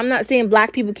bad, and I'm not saying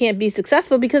black people can't be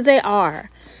successful, because they are.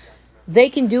 They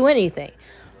can do anything.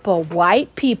 But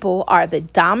white people are the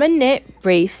dominant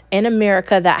race in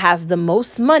America that has the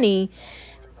most money,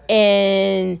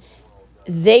 and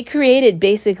they created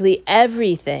basically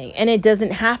everything. And it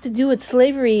doesn't have to do with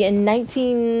slavery in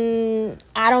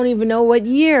I don't even know what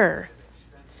year.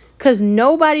 Because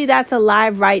nobody that's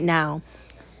alive right now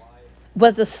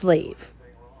was a slave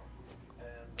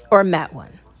or met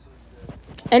one.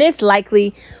 And it's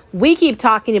likely we keep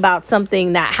talking about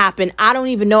something that happened, I don't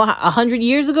even know, 100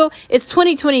 years ago. It's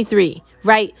 2023,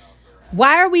 right?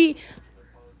 Why are we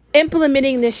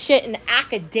implementing this shit in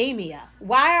academia?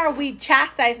 Why are we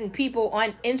chastising people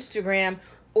on Instagram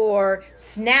or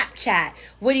Snapchat?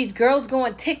 Where these girls go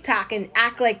on TikTok and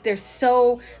act like they're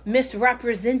so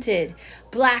misrepresented?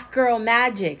 Black girl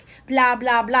magic, blah,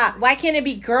 blah, blah. Why can't it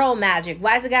be girl magic?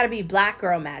 Why has it got to be black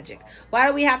girl magic? Why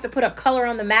do we have to put a color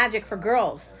on the magic for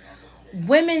girls?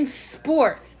 Women's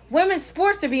sports. Women's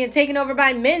sports are being taken over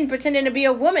by men pretending to be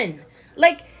a woman.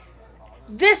 Like,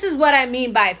 this is what I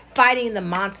mean by fighting the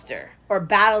monster or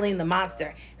battling the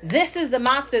monster. This is the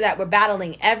monster that we're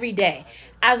battling every day.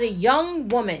 As a young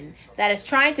woman that is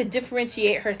trying to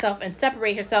differentiate herself and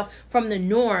separate herself from the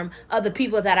norm of the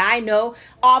people that I know,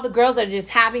 all the girls that are just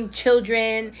having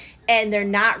children and they're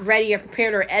not ready or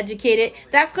prepared or educated,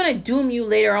 that's going to doom you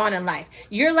later on in life.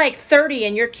 You're like 30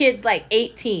 and your kid's like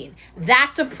 18.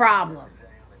 That's a problem.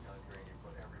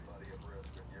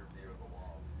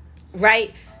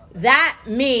 Right? That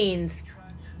means,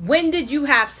 when did you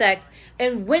have sex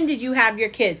and when did you have your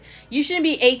kids? You shouldn't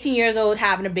be 18 years old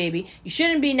having a baby. You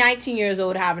shouldn't be 19 years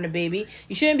old having a baby.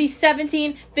 You shouldn't be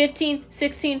 17, 15,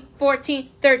 16, 14,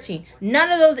 13.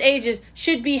 None of those ages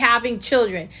should be having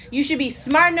children. You should be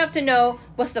smart enough to know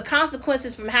what's the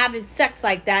consequences from having sex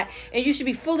like that, and you should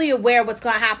be fully aware what's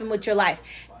going to happen with your life.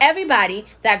 Everybody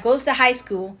that goes to high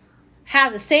school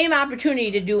has the same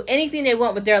opportunity to do anything they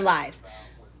want with their lives.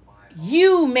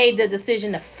 You made the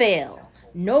decision to fail.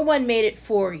 No one made it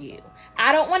for you.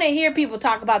 I don't want to hear people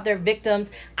talk about their victims.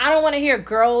 I don't want to hear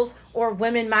girls or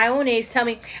women my own age tell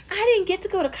me, I didn't get to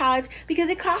go to college because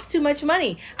it cost too much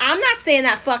money. I'm not saying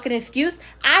that fucking excuse.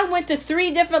 I went to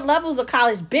 3 different levels of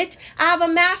college, bitch. I have a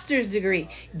master's degree.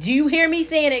 Do you hear me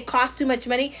saying it costs too much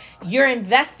money? You're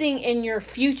investing in your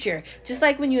future. Just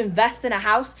like when you invest in a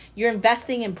house, you're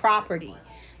investing in property.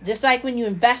 Just like when you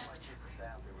invest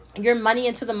your money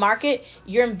into the market,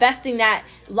 you're investing that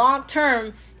long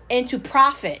term into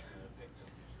profit.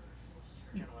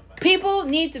 People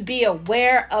need to be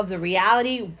aware of the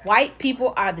reality. White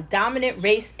people are the dominant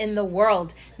race in the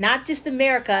world, not just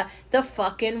America, the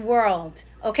fucking world.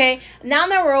 Okay? Now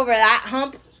that we're over that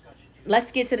hump,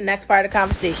 let's get to the next part of the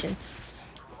conversation.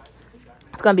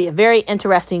 It's going to be a very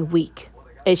interesting week.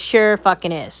 It sure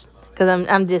fucking is. Because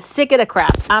I'm just sick of the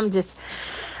crap. I'm just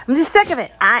sick of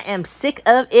it. I am sick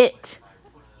of it.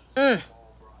 Mm.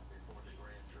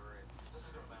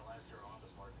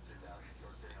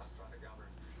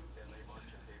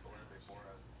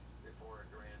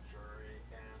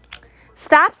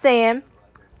 Stop saying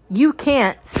you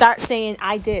can't. Start saying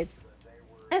I did.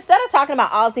 Instead of talking about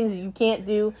all the things that you can't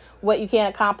do, what you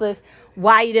can't accomplish,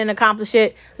 why you didn't accomplish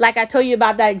it, like I told you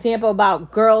about that example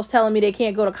about girls telling me they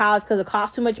can't go to college because it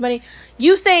costs too much money.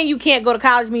 You saying you can't go to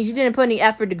college means you didn't put any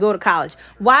effort to go to college.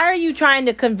 Why are you trying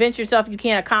to convince yourself you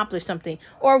can't accomplish something?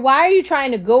 Or why are you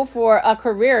trying to go for a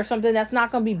career or something that's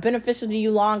not going to be beneficial to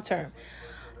you long term?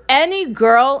 Any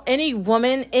girl, any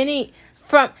woman, any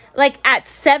from like at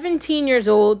 17 years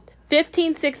old,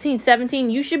 15, 16, 17,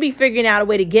 you should be figuring out a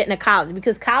way to get into college,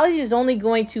 because college is only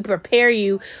going to prepare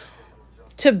you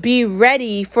to be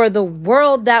ready for the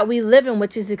world that we live in,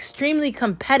 which is extremely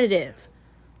competitive.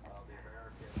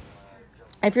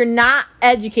 If you're not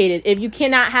educated, if you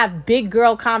cannot have big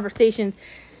girl conversations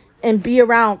and be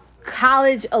around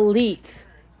college elites,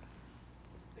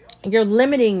 you're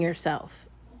limiting yourself.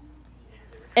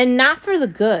 And not for the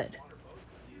good.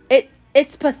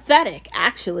 It's pathetic,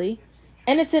 actually,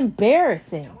 and it's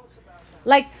embarrassing.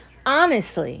 Like,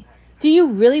 honestly, do you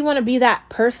really want to be that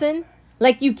person?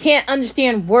 Like, you can't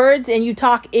understand words and you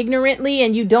talk ignorantly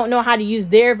and you don't know how to use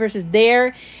there versus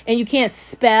there, and you can't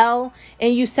spell,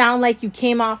 and you sound like you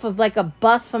came off of like a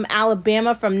bus from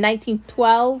Alabama from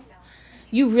 1912.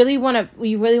 You really want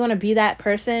to be that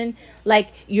person? Like,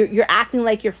 you're acting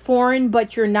like you're foreign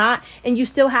but you're not, and you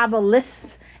still have a lisp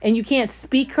and you can't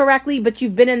speak correctly, but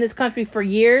you've been in this country for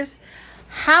years.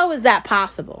 How is that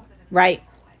possible? Right?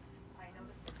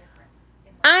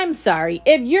 I'm sorry.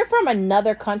 If you're from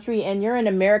another country and you're in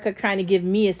America trying to give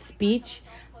me a speech,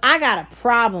 I got a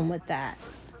problem with that.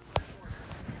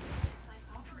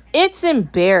 It's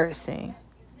embarrassing.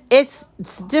 It's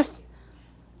just,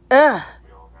 ugh.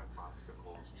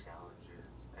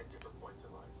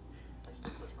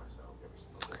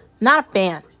 Not a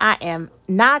fan. I am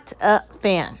not a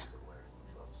fan.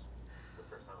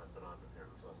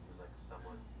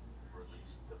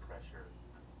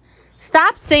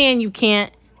 Stop saying you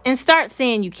can't and start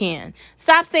saying you can.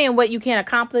 Stop saying what you can't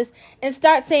accomplish and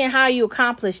start saying how you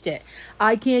accomplished it.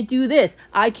 I can't do this.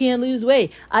 I can't lose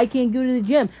weight. I can't go to the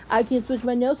gym. I can't switch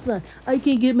my nail salon. I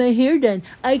can't get my hair done.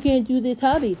 I can't do this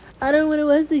hobby. I don't want to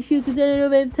watch this show because I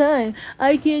don't have time.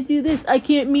 I can't do this. I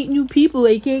can't meet new people.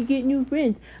 I can't get new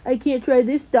friends. I can't try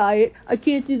this diet. I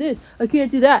can't do this. I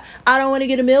can't do that. I don't want to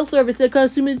get a mail service that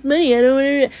costs too much money. I don't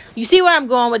want to. You see where I'm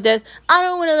going with this? I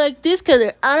don't want to like this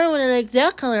color. I don't want to like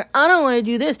that color. I don't want to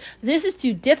do this. This is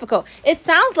too difficult. It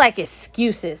sounds like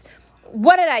excuses.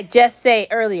 What did I just say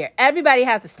earlier? Everybody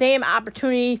has the same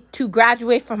opportunity to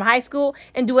graduate from high school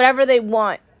and do whatever they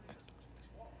want.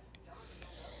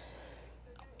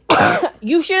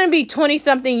 You shouldn't be 20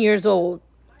 something years old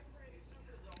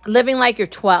living like you're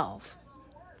 12.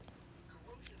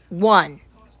 One.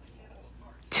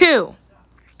 Two.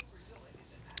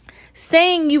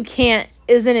 Saying you can't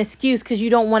is an excuse because you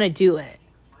don't want to do it.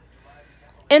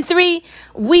 And three,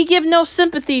 we give no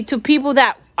sympathy to people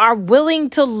that are willing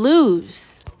to lose.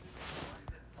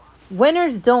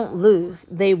 Winners don't lose,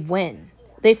 they win.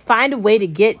 They find a way to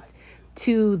get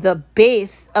to the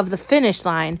base of the finish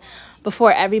line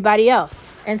before everybody else.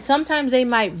 And sometimes they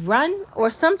might run,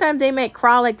 or sometimes they might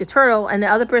crawl like the turtle and the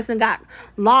other person got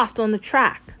lost on the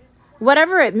track.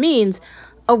 Whatever it means,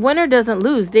 a winner doesn't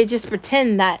lose. They just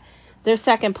pretend that they're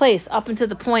second place up until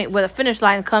the point where the finish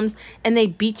line comes and they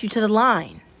beat you to the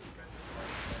line.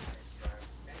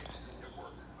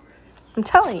 I'm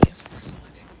telling you.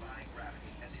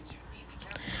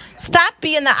 Stop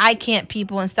being the I can't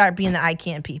people and start being the I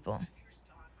can people.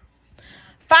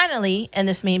 Finally, in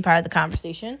this main part of the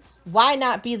conversation, why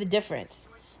not be the difference?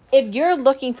 If you're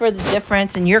looking for the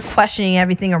difference and you're questioning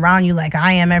everything around you like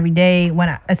I am every day,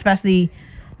 especially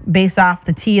based off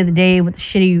the tea of the day with the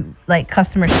shitty like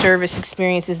customer service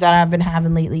experiences that I've been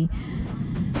having lately,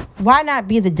 why not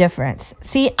be the difference?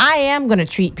 See, I am going to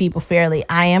treat people fairly.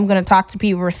 I am going to talk to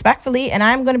people respectfully, and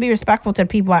I'm going to be respectful to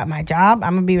people at my job.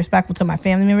 I'm going to be respectful to my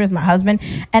family members, my husband,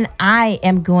 and I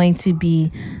am going to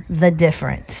be the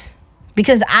difference.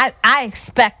 Because I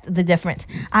expect the difference.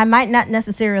 I might not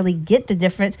necessarily get the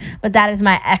difference, but that is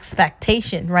my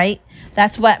expectation, right?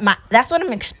 That's what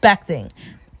I'm expecting.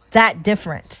 That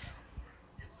difference.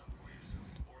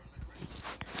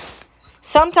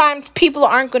 Sometimes people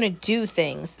aren't going to do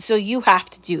things, so you have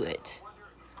to do it.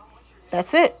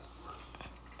 That's it.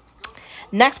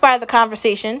 Next part of the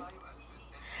conversation.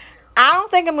 I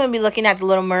don't think I'm going to be looking at The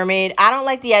Little Mermaid. I don't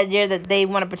like the idea that they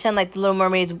want to pretend like The Little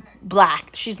Mermaid's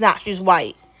black. She's not. She's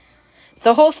white.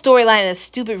 The whole storyline of this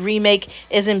stupid remake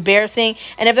is embarrassing.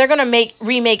 And if they're going to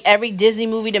remake every Disney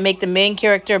movie to make the main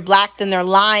character black, then they're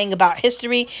lying about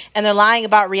history and they're lying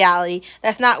about reality.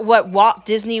 That's not what Walt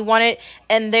Disney wanted.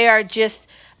 And they are just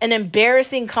an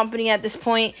embarrassing company at this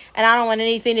point, and I don't want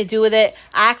anything to do with it.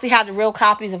 I actually have the real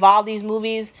copies of all these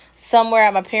movies somewhere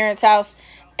at my parents' house,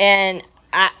 and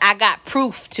I got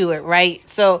proof to it, right?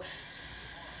 So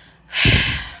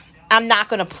I'm not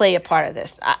going to play a part of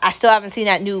this. I still haven't seen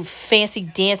that new fancy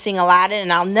dancing Aladdin,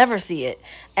 and I'll never see it.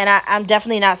 And I'm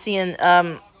definitely not seeing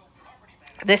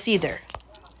this either.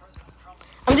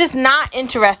 I'm just not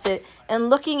interested in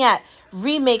looking at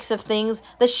remakes of things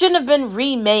that shouldn't have been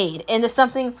remade into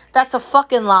something that's a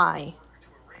fucking lie.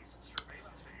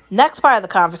 Next part of the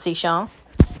conversation.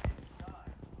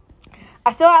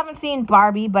 I still haven't seen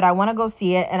Barbie, but I want to go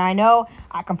see it. And I know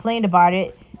I complained about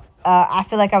it. I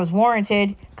feel like I was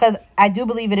warranted because I do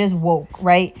believe it is woke,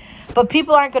 right? But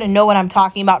people aren't going to know what I'm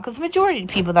talking about because the majority of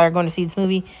people that are going to see this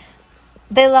movie,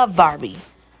 they love Barbie.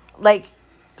 Like,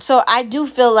 so I do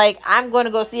feel like I'm going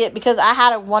to go see it because I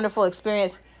had a wonderful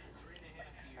experience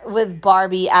with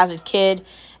Barbie as a kid,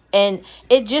 and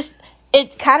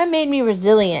it kind of made me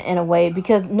resilient in a way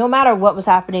because no matter what was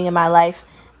happening in my life,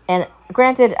 and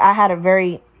granted I had a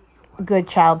very good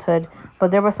childhood, but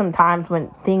there were some times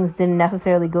when things didn't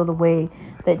necessarily go the way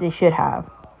that they should have.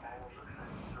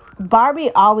 Barbie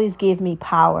always gave me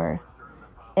power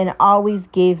and always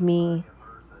gave me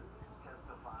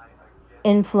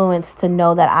influence to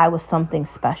know that I was something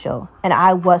special and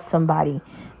I was somebody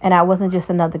and I wasn't just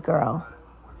another girl.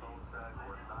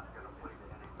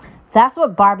 That's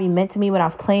what Barbie meant to me when I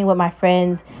was playing with my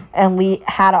friends and we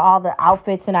had all the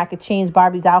outfits and I could change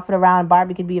Barbie's outfit around.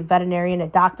 Barbie could be a veterinarian, a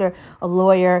doctor, a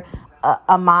lawyer,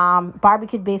 a mom. Barbie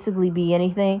could basically be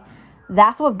anything.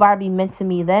 That's what Barbie meant to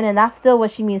me then, and that's still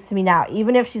what she means to me now.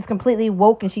 Even if she's completely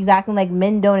woke and she's acting like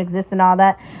men don't exist and all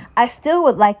that, I still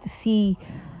would like to see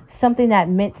something that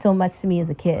meant so much to me as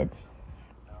a kid.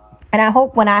 And I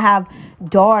hope when I have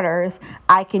daughters,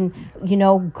 I can,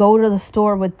 go to the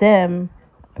store with them.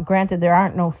 Granted, there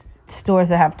aren't no stores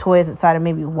that have toys outside of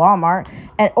maybe Walmart,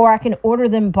 or I can order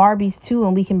them Barbies too,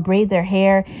 and we can braid their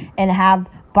hair and have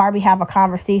Barbie have a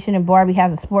conversation, and Barbie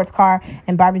has a sports car,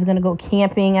 and Barbie's gonna go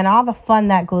camping, and all the fun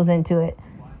that goes into it.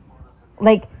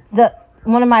 Like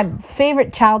one of my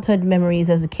favorite childhood memories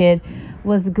as a kid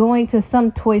was going to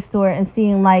some toy store and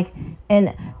seeing like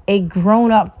a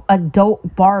grown up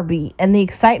adult Barbie, and the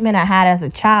excitement I had as a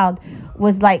child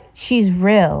was like, she's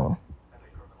real.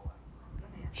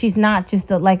 She's not just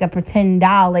like a pretend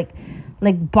doll.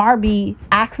 Like Barbie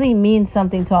actually means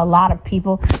something to a lot of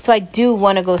people. So I do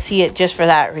want to go see it just for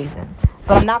that reason.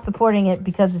 But I'm not supporting it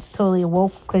because it's totally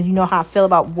woke, because you know how I feel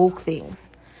about woke things.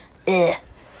 Ugh.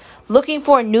 Looking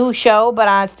for a new show, but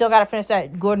I still got to finish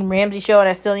that Gordon Ramsay show, and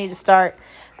I still need to start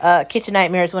Kitchen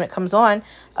Nightmares when it comes on.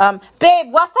 Babe,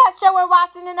 what's that show we're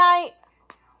watching tonight?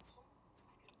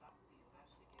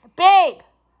 Babe,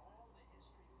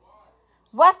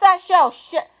 what's that show?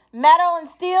 Metal and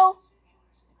Steel?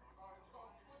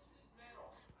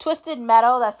 Twisted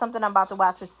Metal. That's something I'm about to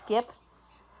watch with Skip.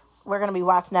 We're going to be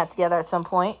watching that together at some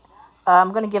point.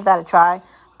 I'm going to give that a try.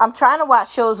 I'm trying to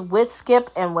watch shows with Skip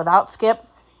and without Skip.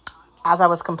 As I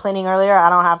was complaining earlier, I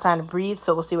don't have time to breathe,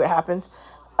 so we'll see what happens.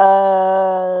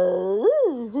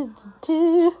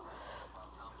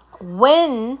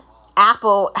 When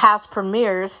Apple has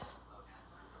premieres,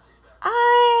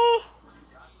 I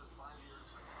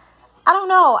don't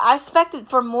know. I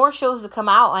expected for more shows to come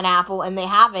out on Apple, and they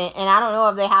haven't. And I don't know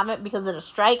if they haven't because of the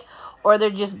strike, or they're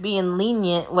just being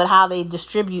lenient with how they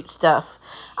distribute stuff.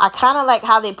 I kind of like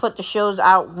how they put the shows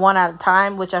out one at a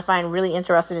time, which I find really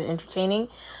interesting and entertaining.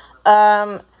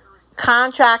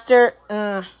 Contractor,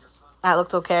 that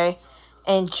looked okay.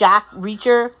 And Jack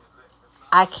Reacher,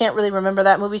 I can't really remember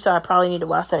that movie, so I probably need to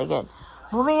watch that again.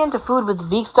 Moving into food with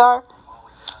Veekstar,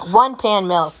 one pan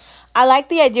meals. I like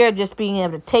the idea of just being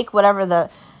able to take whatever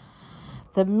the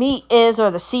meat is,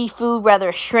 or the seafood,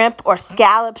 whether shrimp or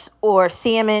scallops or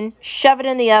salmon, shove it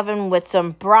in the oven with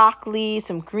some broccoli,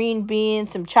 some green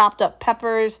beans, some chopped up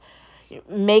peppers,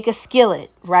 make a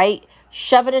skillet, right?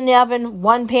 Shove it in the oven,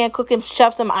 one pan cooking,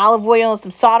 shove some olive oil and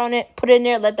some salt on it, put it in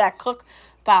there, let that cook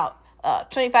about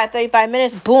 35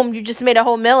 minutes. Boom, you just made a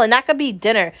whole meal, and that could be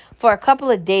dinner for a couple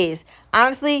of days.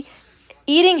 Honestly,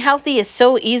 eating healthy is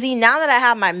so easy now that I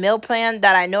have my meal plan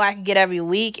that I know I can get every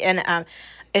week, and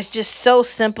it's just so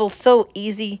simple, so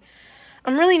easy.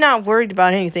 I'm really not worried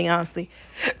about anything, honestly.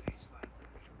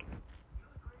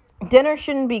 Dinner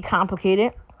shouldn't be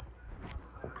complicated.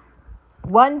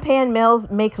 One pan meals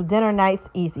makes dinner nights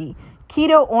easy.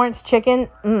 Keto orange chicken,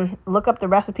 look up the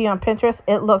recipe on Pinterest.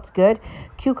 It looked good.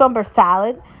 Cucumber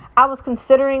salad. I was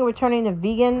considering returning to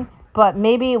vegan, but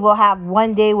maybe we'll have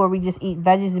one day where we just eat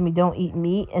veggies and we don't eat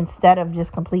meat instead of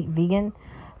just complete vegan.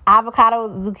 Avocado,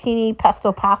 zucchini,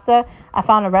 pesto pasta. I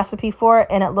found a recipe for it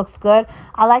and it looks good.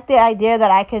 I like the idea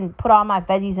that I can put all my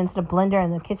veggies into the blender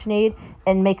and the KitchenAid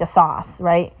and make a sauce,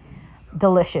 right?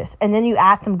 Delicious. And then you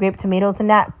add some grape tomatoes in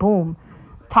that. Boom.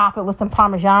 Top it with some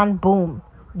Parmesan. Boom.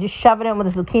 Just shove it in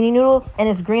with the zucchini noodles, and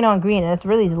it's green on green, and it's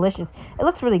really delicious. It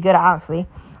looks really good, honestly.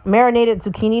 Marinated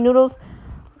zucchini noodles.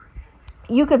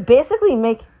 You could basically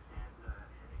make...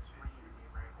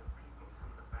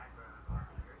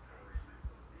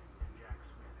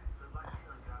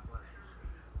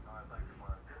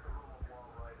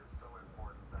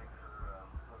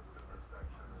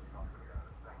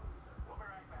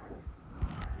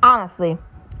 Honestly,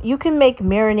 you can make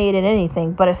marinated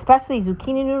anything, but especially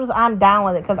zucchini noodles, I'm down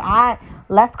with it, because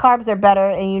less carbs are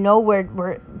better, and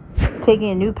we're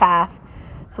taking a new path,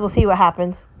 so we'll see what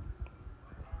happens.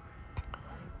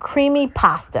 Creamy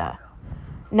pasta.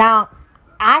 Now,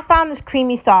 I found this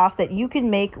creamy sauce that you can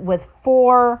make with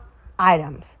 4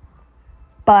 items: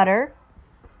 butter,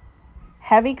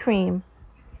 heavy cream,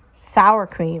 sour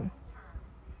cream,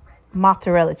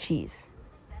 mozzarella cheese.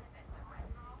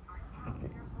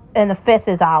 And the 5th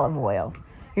is olive oil.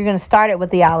 You're going to start it with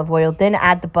the olive oil, then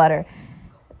add the butter,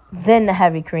 then the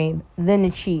heavy cream, then the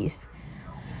cheese.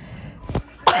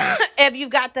 If you've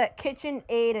got the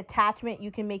KitchenAid attachment,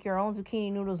 you can make your own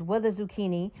zucchini noodles with a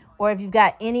zucchini. Or if you've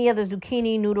got any other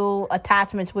zucchini noodle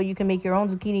attachments where you can make your own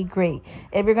zucchini, great.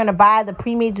 If you're going to buy the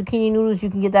pre-made zucchini noodles, you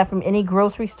can get that from any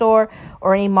grocery store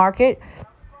or any market.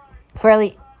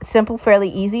 Fairly simple, fairly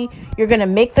easy. You're going to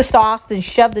make the sauce, then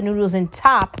shove the noodles in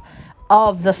top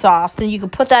of the sauce. Then you can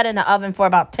put that in the oven for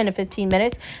about 10 to 15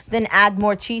 minutes. Then add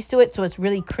more cheese to it so it's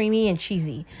really creamy and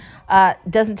cheesy.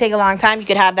 Doesn't take a long time. You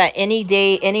could have that any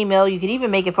day, any meal. You could even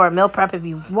make it for a meal prep if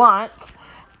you want.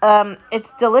 It's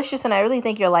delicious, and I really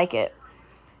think you'll like it.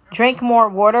 Drink more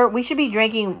water. We should be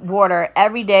drinking water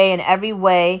every day in every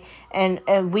way, and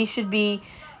we should be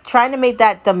trying to make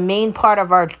that the main part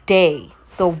of our day,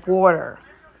 the water.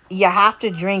 You have to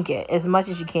drink it as much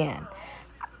as you can.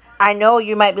 I know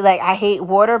you might be like, I hate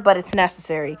water, but it's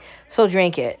necessary, so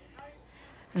drink it.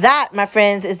 That, my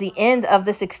friends, is the end of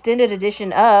this extended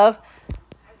edition of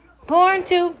Born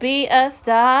to Be a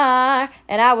Star,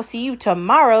 and I will see you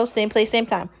tomorrow, same place, same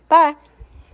time. Bye.